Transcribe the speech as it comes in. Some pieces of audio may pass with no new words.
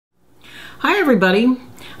everybody.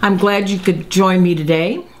 I'm glad you could join me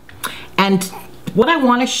today. And what I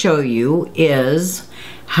want to show you is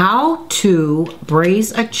how to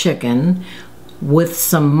braise a chicken with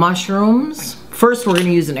some mushrooms. First, we're going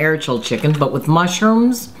to use an air-chilled chicken, but with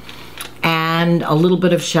mushrooms and a little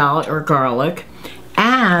bit of shallot or garlic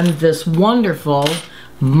and this wonderful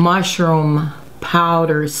mushroom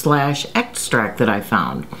powder slash extract that I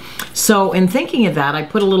found. So in thinking of that, I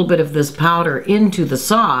put a little bit of this powder into the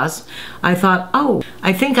sauce. I thought, oh,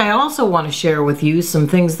 I think I also want to share with you some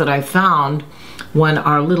things that I found when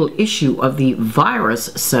our little issue of the virus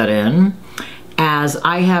set in, as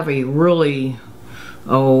I have a really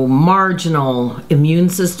marginal immune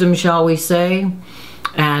system, shall we say,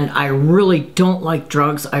 and I really don't like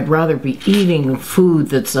drugs. I'd rather be eating food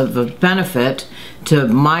that's of a benefit to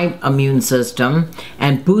my immune system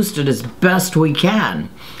and boost it as best we can.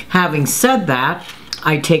 Having said that,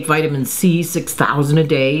 I take vitamin C 6,000 a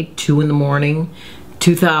day, 2 in the morning,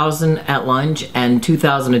 2,000 at lunch, and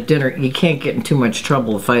 2,000 at dinner. You can't get in too much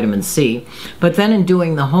trouble with vitamin C. But then in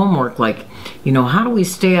doing the homework, like, you know, how do we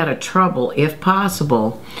stay out of trouble, if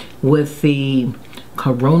possible, with the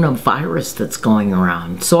coronavirus that's going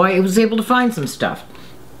around? So I was able to find some stuff.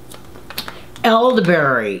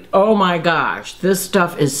 Elderberry, oh my gosh, this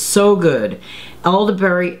stuff is so good.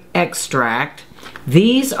 Elderberry extract.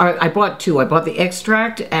 These are, I bought two. I bought the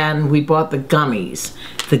extract and we bought the gummies.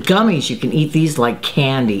 The gummies, you can eat these like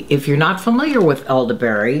candy. If you're not familiar with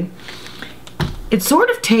elderberry, it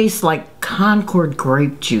sort of tastes like Concord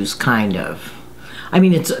grape juice, kind of. I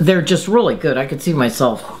mean, they're just really good. I could see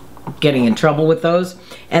myself getting in trouble with those.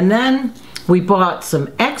 And then we bought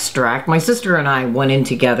some extract. My sister and I went in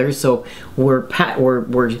together, so we're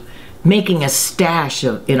making a stash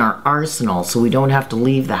in our arsenal so we don't have to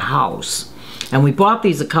leave the house. And we bought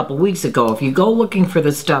these a couple weeks ago. If you go looking for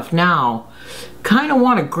this stuff now, kind of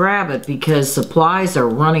want to grab it because supplies are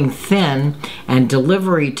running thin and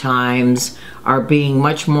delivery times are being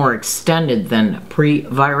much more extended than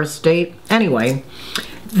pre-virus state. Anyway,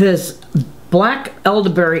 this black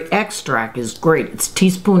elderberry extract is great. It's a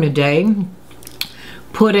teaspoon a day.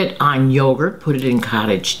 Put it on yogurt, put it in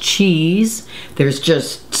cottage cheese. There's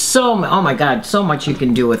just so much you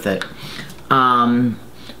can do with it.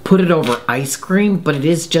 Put it over ice cream, but it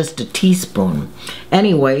is just a teaspoon.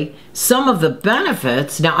 Anyway, some of the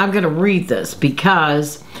benefits, now I'm gonna read this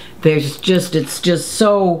because it's just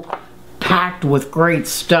so packed with great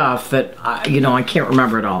stuff that, I can't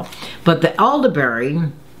remember it all. But the elderberry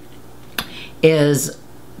is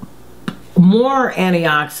more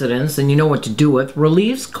antioxidants, and you know what to do with,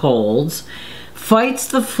 relieves colds, fights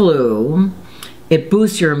the flu, it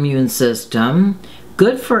boosts your immune system,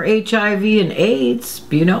 good for HIV and AIDS,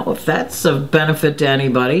 if that's of benefit to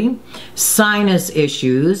anybody, sinus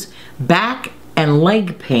issues, back and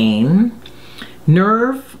leg pain,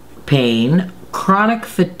 nerve pain, chronic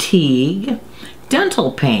fatigue,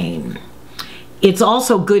 dental pain. It's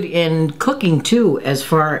also good in cooking too, as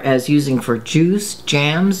far as using for juice,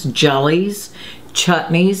 jams, jellies,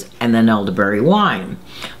 chutneys, and then elderberry wine.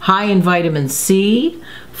 High in vitamin C,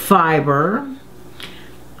 fiber,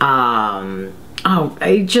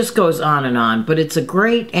 it just goes on and on, but it's a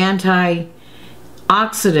great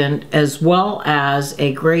antioxidant as well as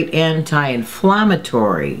a great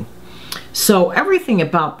anti-inflammatory. So everything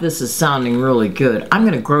about this is sounding really good. I'm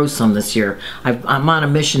going to grow some this year. I'm on a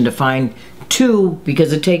mission to find 2,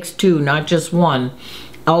 because it takes 2, not just 1,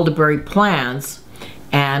 elderberry plants,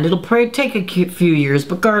 and it'll probably take a few years,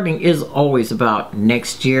 but gardening is always about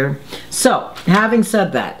next year. So having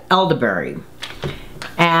said that, elderberry.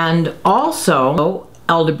 And also,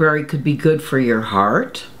 elderberry could be good for your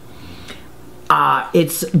heart.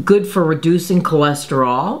 It's good for reducing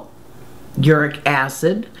cholesterol, uric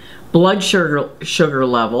acid, blood sugar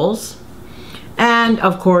levels, and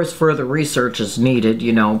of course further research is needed,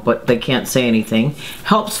 but they can't say anything.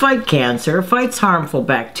 Helps fight cancer, fights harmful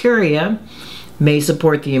bacteria, may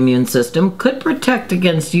support the immune system, could protect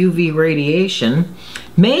against UV radiation,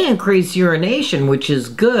 may increase urination, which is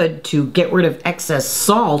good to get rid of excess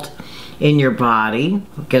salt in your body.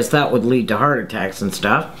 I guess that would lead to heart attacks and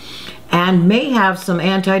stuff. And may have some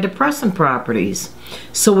antidepressant properties.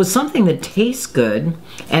 So with something that tastes good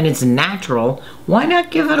and it's natural, why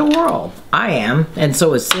not give it a whirl? I am, and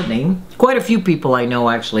so is Sydney. Quite a few people I know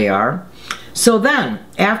actually are. So then,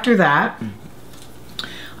 after that,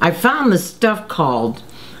 I found this stuff called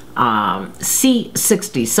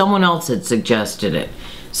C60. Someone else had suggested it.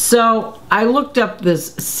 So I looked up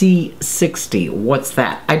this C60. What's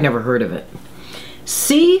that? I'd never heard of it.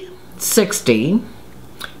 C60,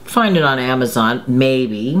 find it on Amazon,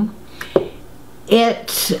 maybe.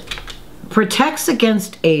 It protects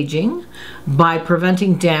against aging by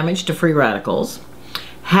preventing damage to free radicals,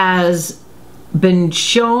 has been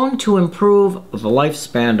shown to improve the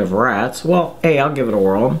lifespan of rats. Well, hey, I'll give it a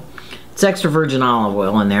whirl. It's extra virgin olive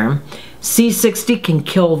oil in there. C60 can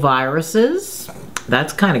kill viruses.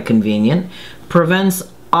 That's kind of convenient. Prevents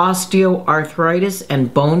osteoarthritis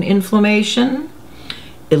and bone inflammation.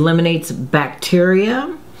 Eliminates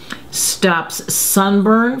bacteria. Stops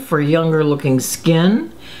sunburn for younger looking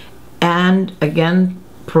skin. And again,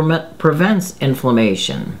 prevents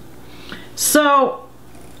inflammation. So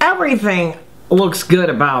everything looks good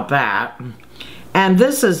about that. And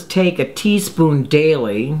this is take a teaspoon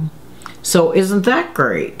daily. So isn't that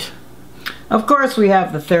great? Of course, we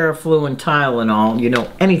have the Theraflu and Tylenol, you know,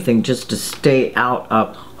 anything just to stay out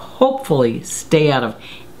of, hopefully stay out of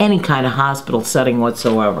any kind of hospital setting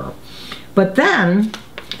whatsoever. But then,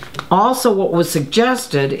 also what was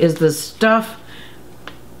suggested is this stuff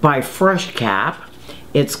by Fresh Cap.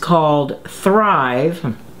 It's called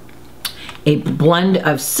Thrive, a blend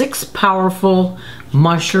of 6 powerful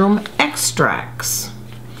mushroom extracts.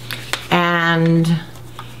 And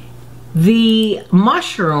the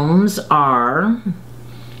mushrooms are,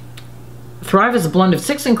 Thrive is a blend of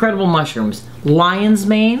 6 incredible mushrooms. Lion's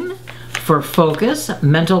mane for focus,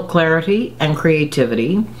 mental clarity, and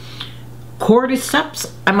creativity.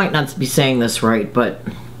 Cordyceps, I might not be saying this right, but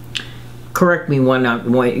correct me when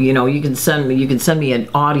you know, you can send me an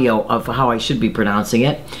audio of how I should be pronouncing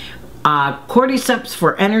it. Cordyceps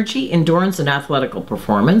for energy, endurance, and athletical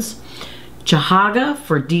performance. Chahaga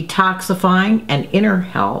for detoxifying and inner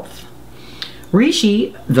health.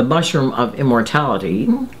 Reishi, the mushroom of immortality.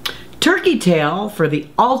 Turkey tail for the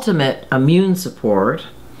ultimate immune support.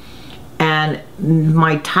 And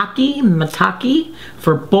maitake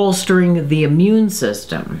for bolstering the immune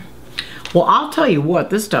system. Well, I'll tell you what,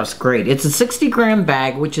 this stuff's great. It's a 60-gram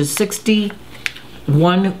bag, which is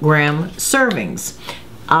 61-gram servings.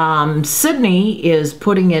 Sydney is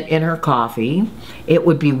putting it in her coffee. It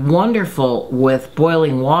would be wonderful with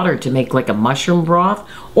boiling water to make like a mushroom broth,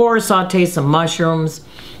 or saute some mushrooms,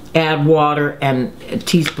 add water and a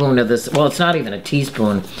teaspoon of this. Well, it's not even a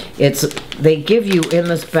teaspoon. They give you in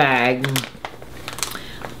this bag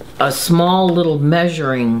a small little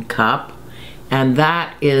measuring cup, and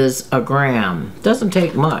that is a gram. Doesn't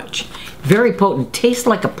take much. Very potent. Tastes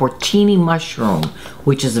like a porcini mushroom,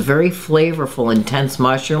 which is a very flavorful, intense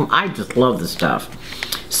mushroom. I just love the stuff.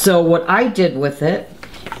 So what I did with it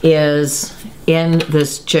is, in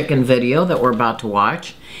this chicken video that we're about to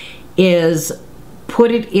watch, is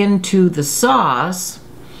put it into the sauce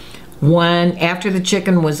after the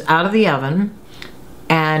chicken was out of the oven,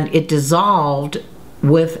 and it dissolved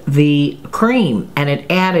with the cream, and it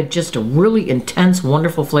added just a really intense,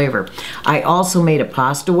 wonderful flavor. I also made a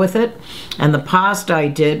pasta with it, and the pasta I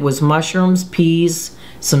did was mushrooms, peas,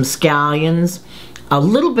 some scallions, a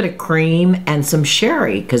little bit of cream, and some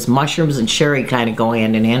sherry, because mushrooms and sherry kind of go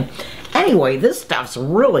hand in hand. Anyway, this stuff's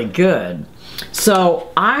really good. So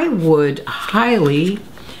I would highly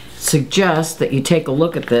suggest that you take a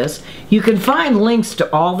look at this. You can find links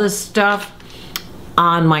to all this stuff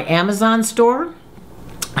on my Amazon store.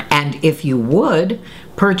 And if you would,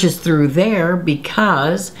 purchase through there,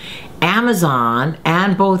 because Amazon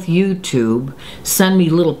and both YouTube send me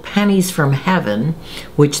little pennies from heaven,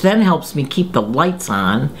 which then helps me keep the lights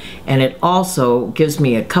on, and it also gives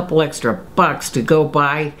me a couple extra bucks to go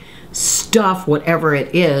buy stuff, whatever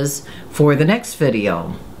it is, for the next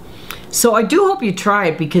video. So I do hope you try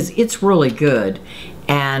it, because it's really good.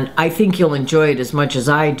 And I think you'll enjoy it as much as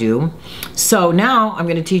I do. So now I'm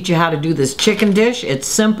going to teach you how to do this chicken dish. It's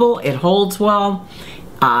simple. It holds well.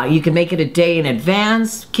 You can make it a day in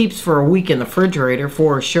advance. Keeps for a week in the refrigerator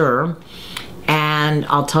for sure. And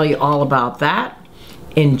I'll tell you all about that.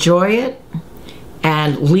 Enjoy it.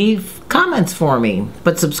 And leave comments for me.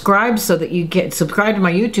 But subscribe so that you subscribe to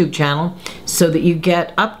my YouTube channel so that you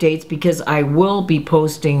get updates, because I will be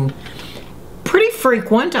posting pretty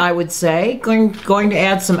frequent, I would say. Going to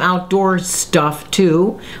add some outdoor stuff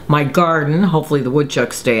too. My garden, hopefully the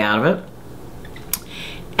woodchucks stay out of it.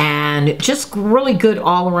 And just really good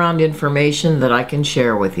all-around information that I can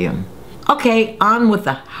share with you. Okay, on with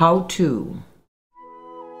the how-to.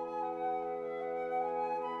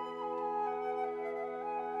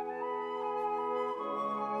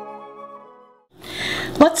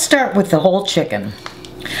 Let's start with the whole chicken.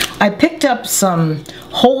 I picked up some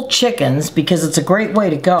whole chickens because it's a great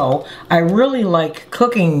way to go. I really like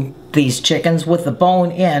cooking these chickens with the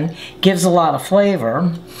bone in. Gives a lot of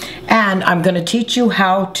flavor. And I'm going to teach you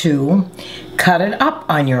how to cut it up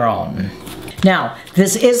on your own. Now,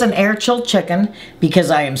 this is an air-chilled chicken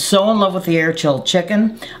because I am so in love with the air-chilled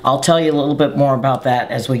chicken. I'll tell you a little bit more about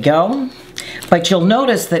that as we go. But you'll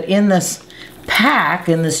notice that in this pack,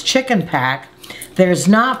 in this chicken pack, there's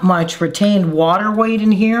not much retained water weight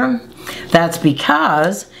in here. That's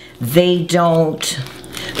because they don't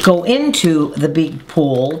go into the big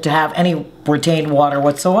pool to have any retained water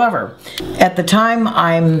whatsoever. At the time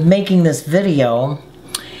I'm making this video,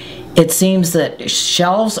 it seems that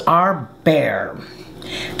shelves are bare.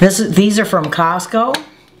 These are from Costco.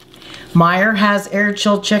 Meijer has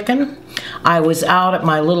air-chilled chicken. I was out at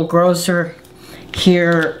my little grocer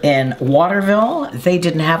here in Waterville. They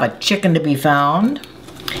didn't have a chicken to be found.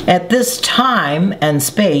 At this time and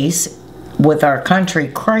space, with our country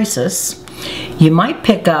crisis, you might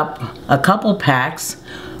pick up a couple packs,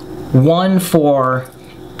 one for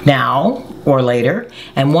now or later,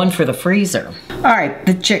 and one for the freezer. All right,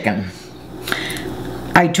 the chicken.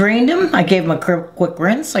 I drained him, I gave him a quick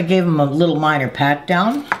rinse, I gave him a little minor pat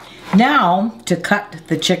down. Now, to cut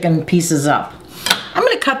the chicken pieces up. I'm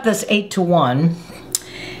gonna cut this 8-to-1,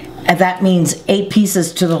 and that means 8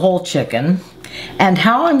 pieces to the whole chicken. And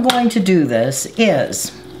how I'm going to do this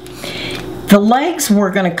is, the legs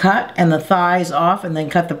we're gonna cut and the thighs off and then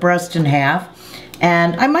cut the breast in half.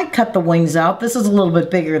 And I might cut the wings out. This is a little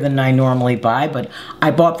bit bigger than I normally buy, but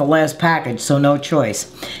I bought the last package, so no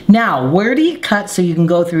choice. Now, where do you cut so you can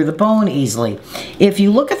go through the bone easily? If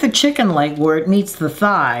you look at the chicken leg where it meets the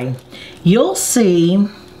thigh, you'll see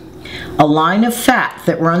a line of fat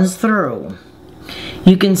that runs through.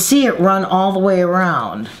 You can see it run all the way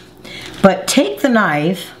around. But take the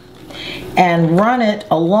knife and run it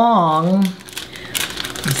along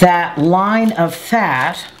that line of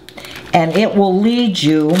fat, and it will lead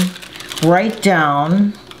you right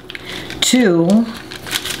down to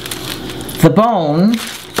the bone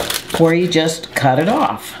where you just cut it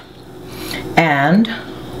off. And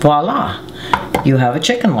voila, you have a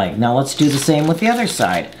chicken leg. Now let's do the same with the other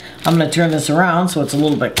side. I'm going to turn this around so it's a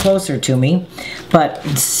little bit closer to me. But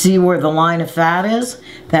see where the line of fat is?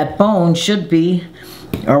 That bone should be,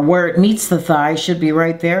 or where it meets the thigh should be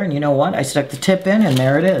right there. And you know what? I stuck the tip in and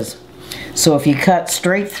there it is. So if you cut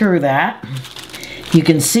straight through that, you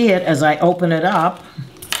can see it as I open it up,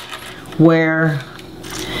 where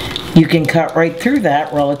you can cut right through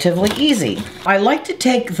that relatively easy. I like to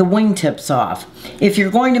take the wing tips off. If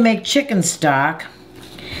you're going to make chicken stock,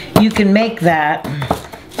 you can make that,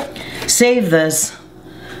 save this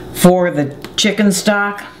for the chicken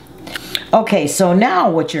stock. Okay, so now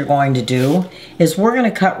what you're going to do is we're going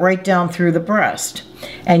to cut right down through the breast.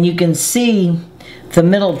 And you can see the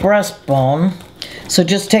middle breastbone. So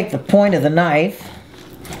just take the point of the knife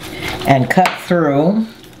and cut through.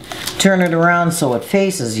 Turn it around so it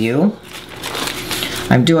faces you.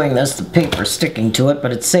 I'm doing this, the paper's sticking to it,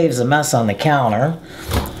 but it saves a mess on the counter.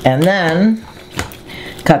 And then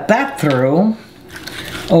cut that through,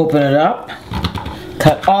 open it up,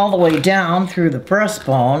 cut all the way down through the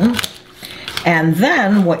breastbone. And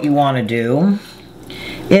then what you want to do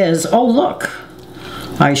is, oh look,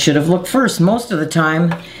 I should have looked first. Most of the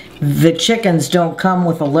time the chickens don't come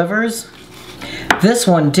with the livers. This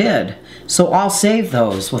one did, so I'll save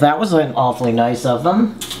those. Well, that was awfully nice of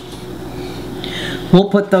them.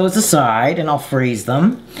 We'll put those aside and I'll freeze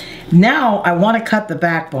them. Now I want to cut the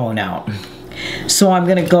backbone out. So I'm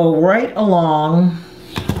going to go right along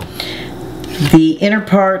the inner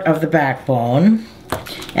part of the backbone.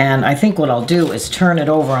 And I think what I'll do is turn it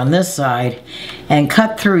over on this side and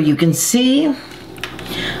cut through. You can see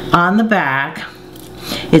on the back,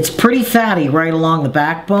 it's pretty fatty right along the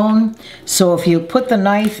backbone. So if you put the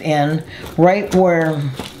knife in right where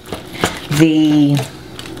the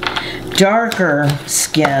darker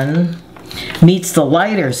skin meets the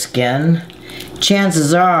lighter skin,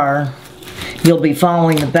 chances are you'll be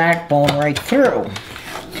following the backbone right through.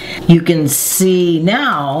 You can see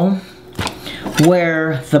now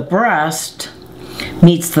where the breast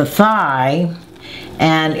meets the thigh,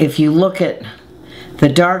 and if you look at the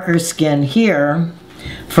darker skin here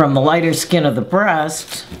from the lighter skin of the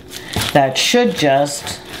breast, that should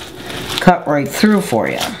just cut right through for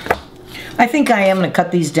you. I think I am going to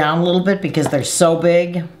cut these down a little bit because they're so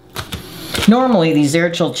big. Normally these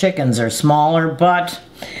air-chilled chickens are smaller, but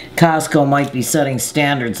Costco might be setting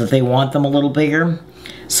standards that they want them a little bigger.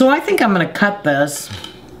 So I think I'm going to cut this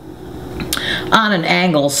on an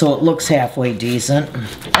angle so it looks halfway decent.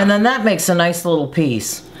 And then that makes a nice little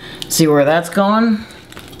piece. See where that's going?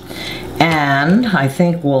 And I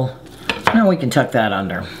think we can tuck that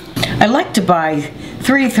under. I like to buy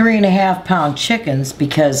 3.5 pound chickens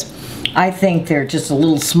because I think they're just a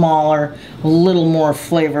little smaller, a little more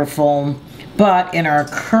flavorful. But in our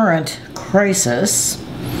current prices.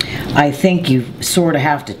 I think you sort of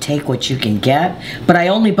have to take what you can get, but I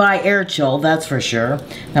only buy air chill, that's for sure.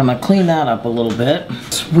 Now I'm gonna clean that up a little bit.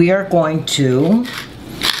 We are going to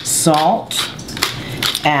salt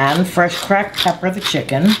and fresh cracked pepper the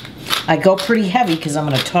chicken. I go pretty heavy because I'm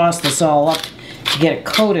gonna toss this all up to get it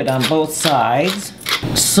coated on both sides.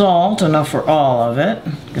 Salt, enough for all of it.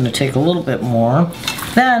 Gonna take a little bit more.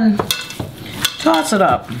 Then toss it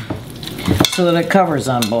up so that it covers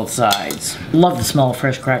on both sides. Love the smell of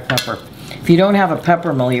fresh cracked pepper. If you don't have a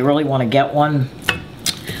pepper mill, you really want to get one.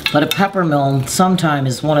 But a pepper mill sometimes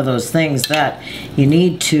is one of those things that you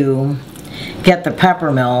need to get the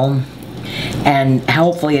pepper mill, and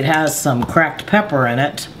hopefully it has some cracked pepper in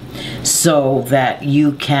it so that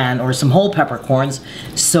you can, or some whole peppercorns,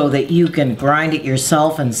 so that you can grind it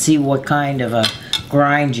yourself and see what kind of a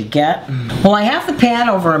grind you get. Well, I have the pan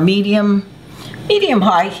over a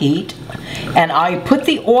medium-high heat, and I put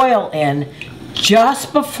the oil in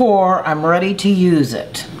just before I'm ready to use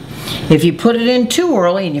it. If you put it in too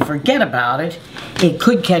early and you forget about it, it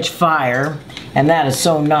could catch fire, and that is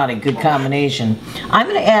so not a good combination. I'm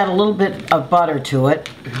going to add a little bit of butter to it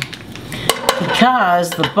because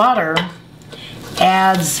the butter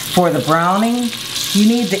adds for the browning. You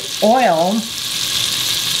need the oil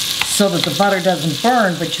so that the butter doesn't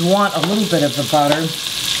burn, but you want a little bit of the butter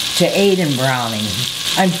to aid in browning.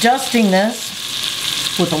 I'm dusting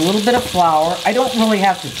this with a little bit of flour. I don't really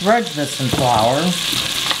have to dredge this in flour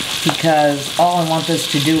because all I want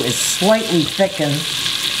this to do is slightly thicken.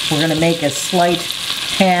 We're going to make a slight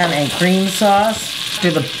pan and cream sauce.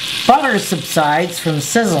 After the butter subsides from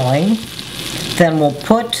sizzling, then we'll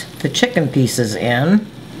put the chicken pieces in,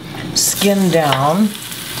 skin down,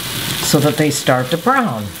 so that they start to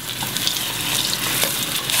brown.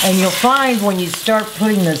 And you'll find when you start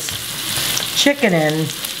putting this chicken in,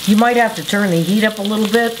 you might have to turn the heat up a little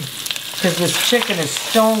bit because this chicken is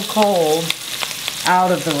stone cold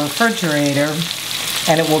out of the refrigerator,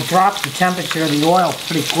 and it will drop the temperature of the oil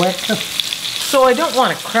pretty quick. So I don't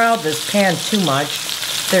want to crowd this pan too much.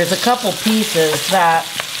 There's a couple pieces that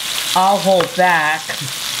I'll hold back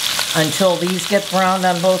until these get browned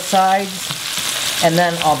on both sides, and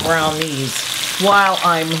then I'll brown these. While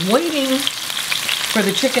I'm waiting for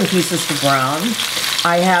the chicken pieces to brown,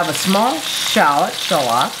 I have a small shallot,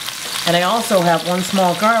 and I also have one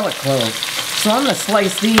small garlic clove. So I'm going to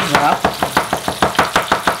slice these up.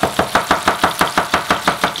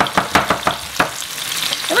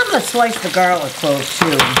 And I'm going to slice the garlic clove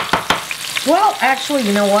too. Well, actually,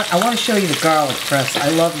 you know what? I want to show you the garlic press. I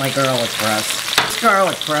love my garlic press. This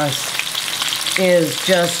garlic press is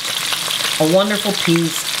just a wonderful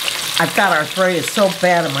piece. I've got arthritis so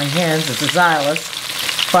bad in my hands, it's a xylus,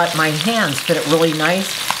 but my hands fit it really nice,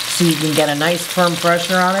 so you can get a nice firm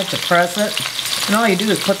pressure on it to press it. And all you do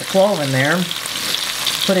is put the clove in there,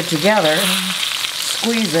 put it together,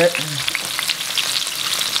 squeeze it,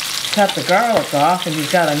 cut the garlic off, and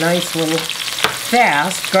you've got a nice little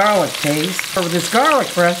fast garlic paste. For this garlic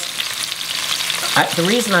press, the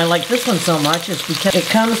reason I like this one so much is because it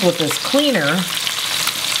comes with this cleaner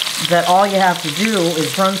that all you have to do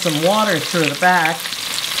is run some water through the back,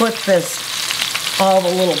 put all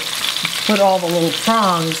the little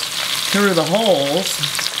prongs through the holes,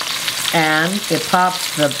 and it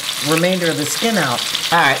pops the remainder of the skin out.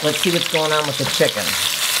 Alright, let's see what's going on with the chicken.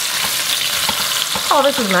 Oh,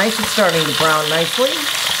 this is nice. It's starting to brown nicely.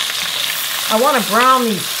 I want to brown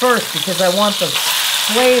these first because I want the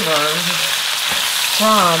flavor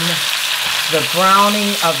from the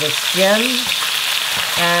browning of the skin.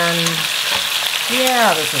 And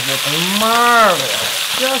yeah, this is looking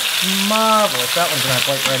marvelous. Just marvelous. That one's not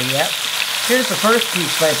quite ready yet. Here's the first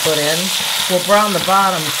piece I put in. We'll brown the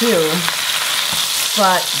bottom too.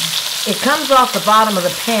 But it comes off the bottom of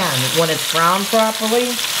the pan when it's browned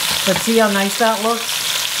properly. But see how nice that looks?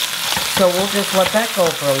 So we'll just let that go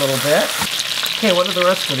for a little bit. Okay, what are the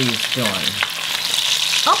rest of these doing?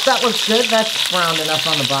 Oh, that looks good. That's browned enough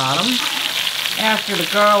on the bottom. After the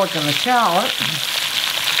garlic and the shallot,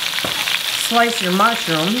 slice your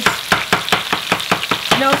mushrooms.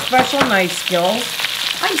 No special knife skills.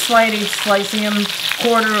 I'm slicing them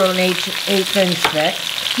quarter or an eighth inch thick.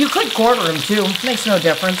 You could quarter them too. Makes no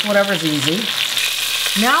difference. Whatever's easy.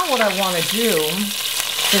 Now what I want to do,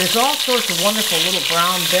 there's all sorts of wonderful little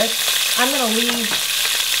brown bits. I'm going to leave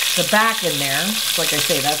the back in there. Like I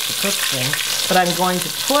say, that's the cooked thing. But I'm going to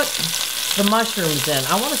put the mushrooms in.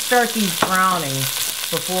 I want to start these browning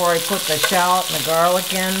before I put the shallot and the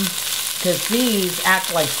garlic in, because these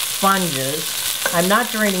act like sponges. I'm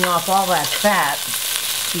not draining off all that fat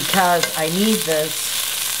because I need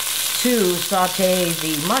this to saute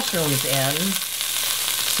the mushrooms in.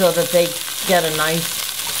 so that they get a nice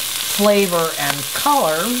flavor and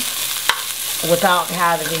color without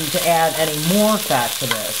having to add any more fat to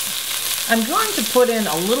this. I'm going to put in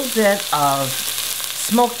a little bit of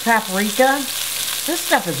smoked paprika. This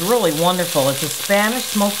stuff is really wonderful. It's a Spanish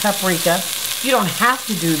smoked paprika. You don't have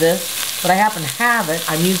to do this, but I happen to have it.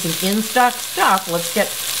 I'm using in-stock stuff. Let's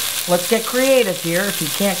get creative here if you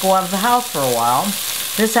can't go out of the house for a while.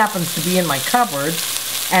 This happens to be in my cupboard,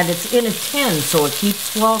 and it's in a tin, so it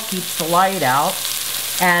keeps the light out,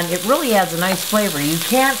 and it really adds a nice flavor. You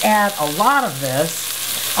can't add a lot of this.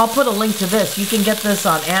 I'll put a link to this. You can get this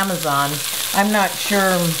on Amazon. I'm not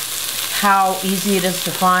sure how easy it is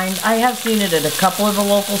to find. I have seen it at a couple of the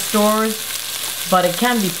local stores, but it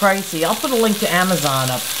can be pricey. I'll put a link to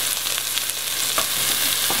Amazon up.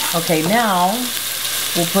 Okay, now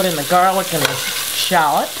we'll put in the garlic and the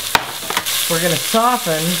shallot. We're going to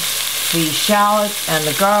soften the shallot and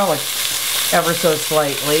the garlic ever so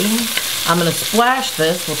slightly. I'm going to splash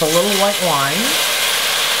this with a little white wine.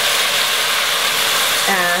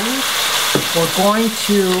 And we're going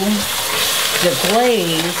to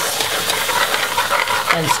deglaze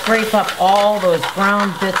and scrape up all those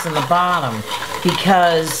brown bits in the bottom,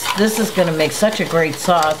 because this is going to make such a great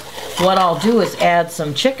sauce. What I'll do is add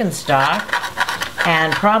some chicken stock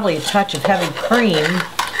and probably a touch of heavy cream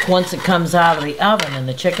once it comes out of the oven and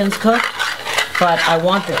the chicken's cooked. But I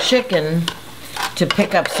want the chicken to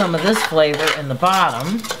pick up some of this flavor in the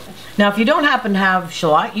bottom. Now, if you don't happen to have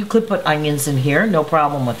shallot, you could put onions in here, no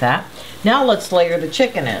problem with that. Now let's layer the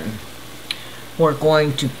chicken in. We're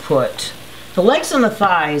going to put, the legs and the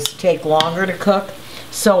thighs take longer to cook,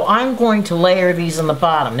 so I'm going to layer these in the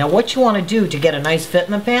bottom. Now what you want to do to get a nice fit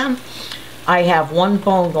in the pan, I have one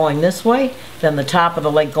bone going this way, then the top of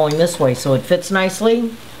the leg going this way, so it fits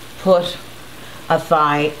nicely. Put a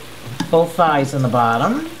thigh, both thighs in the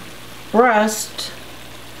bottom. Breast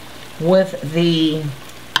with the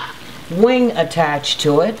wing attached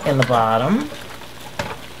to it in the bottom.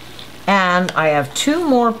 And I have two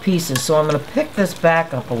more pieces, so I'm going to pick this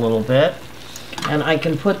back up a little bit, and I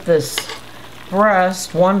can put this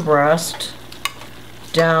breast, one breast,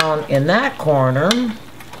 down in that corner,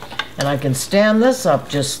 and I can stand this up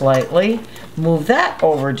just slightly, move that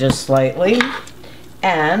over just slightly,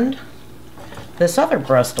 and this other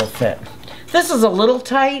breast will fit. This is a little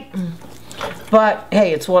tight, but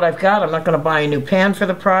hey, it's what I've got. I'm not going to buy a new pan for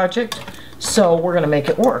the project, so we're going to make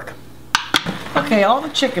it work. Okay, all the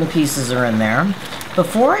chicken pieces are in there.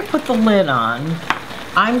 Before I put the lid on,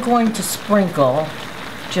 I'm going to sprinkle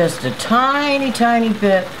just a tiny, tiny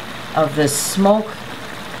bit of this smoked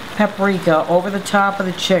paprika over the top of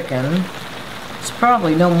the chicken. It's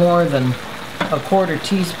probably no more than a quarter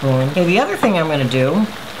teaspoon. Okay, the other thing I'm going to do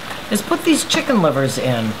is put these chicken livers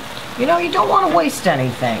in. You know, you don't want to waste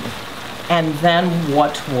anything. And then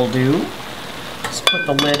what we'll do is put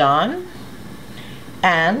the lid on,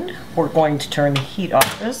 and we're going to turn the heat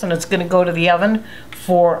off this, and it's going to go to the oven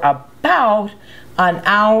for about an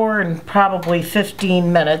hour and probably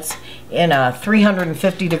 15 minutes in a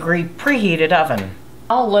 350-degree preheated oven.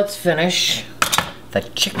 Now let's finish the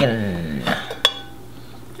chicken.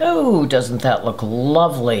 Oh, doesn't that look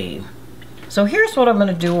lovely? So here's what I'm going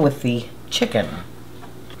to do with the chicken.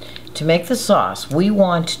 To make the sauce, we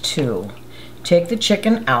want to take the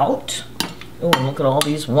chicken out. Oh, look at all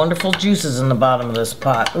these wonderful juices in the bottom of this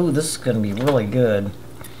pot. Oh, this is going to be really good.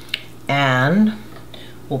 And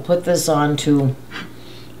we'll put this onto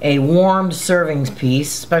a warmed serving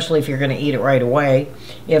piece, especially if you're going to eat it right away.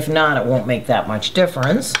 If not, it won't make that much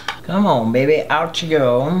difference. Come on, baby, out you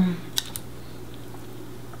go.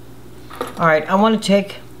 All right, I want to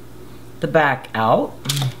take the back out,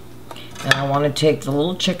 and I want to take the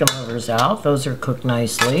little chicken livers out. Those are cooked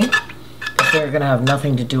nicely, but they're going to have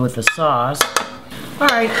nothing to do with the sauce. All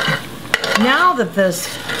right, now that this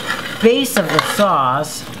base of the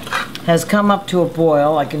sauce has come up to a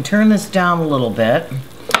boil, I can turn this down a little bit.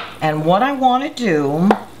 And what I want to do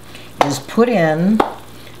is put in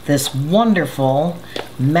this wonderful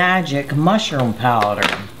magic mushroom powder.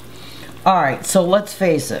 All right, so let's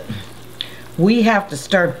face it. We have to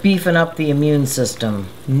start beefing up the immune system.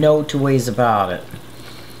 No two ways about it.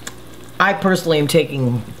 I personally am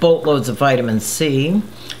taking boatloads of vitamin C,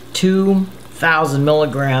 2,000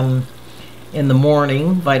 milligram in the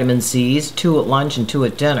morning, vitamin C's, 2 at lunch and 2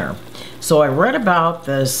 at dinner. So I read about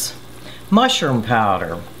this mushroom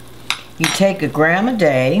powder. You take 1 gram a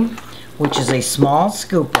day, which is a small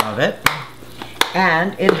scoop of it,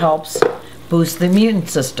 and it helps boost the immune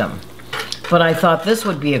system. But I thought this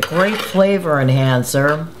would be a great flavor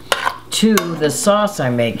enhancer to the sauce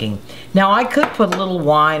I'm making. Now I could put a little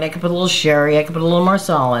wine, I could put a little sherry, I could put a little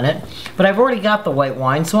Marsala in it, but I've already got the white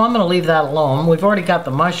wine, so I'm going to leave that alone. We've already got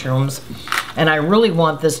the mushrooms, and I really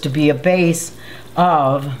want this to be a base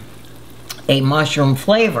of a mushroom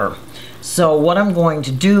flavor. So what I'm going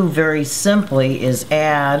to do very simply is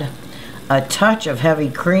add a touch of heavy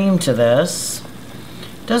cream to this.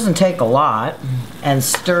 Doesn't take a lot, and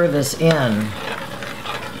stir this in.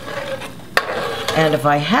 And if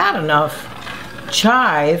I had enough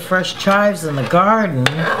fresh chives in the garden,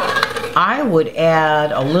 I would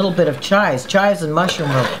add a little bit of chives. Chives and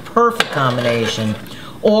mushroom are a perfect combination.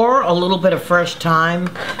 Or a little bit of fresh thyme,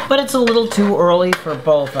 but it's a little too early for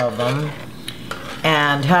both of them.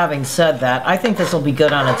 And having said that, I think this will be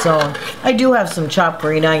good on its own. I do have some chopped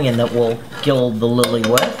green onion that we'll gild the lily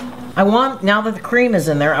with. Now that the cream is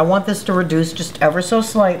in there, I want this to reduce just ever so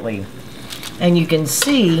slightly. And you can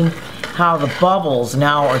see how the bubbles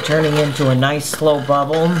now are turning into a nice slow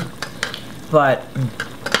bubble.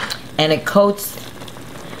 And it coats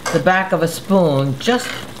the back of a spoon just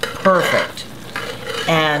perfect.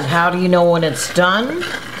 And how do you know when it's done?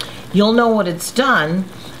 You'll know when it's done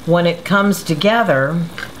when it comes together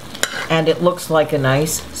and it looks like a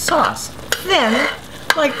nice sauce. Thin,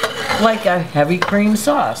 like a heavy cream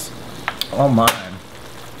sauce. Oh my,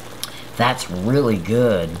 that's really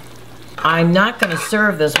good. I'm not going to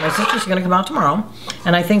serve this. My sister's going to come out tomorrow,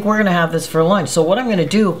 and I think we're going to have this for lunch. So what I'm going to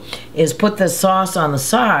do is put this sauce on the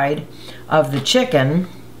side of the chicken,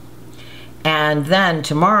 and then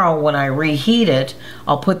tomorrow when I reheat it,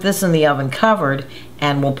 I'll put this in the oven covered,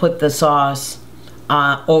 and we'll put the sauce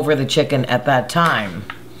over the chicken at that time.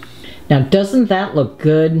 Now, doesn't that look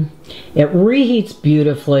good? It reheats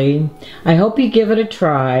beautifully. I hope you give it a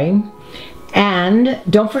try. And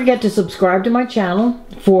don't forget to subscribe to my channel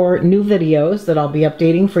for new videos that I'll be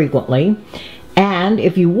updating frequently. And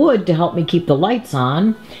if you would, to help me keep the lights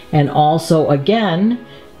on, and also again,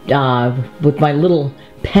 with my little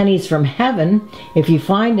pennies from heaven, if you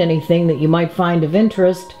find anything that you might find of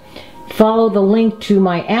interest, follow the link to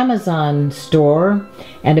my Amazon store,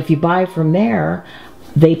 and if you buy from there,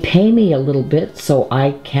 they pay me a little bit so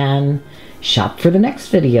I can shop for the next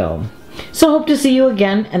video. So hope to see you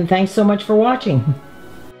again, and thanks so much for watching.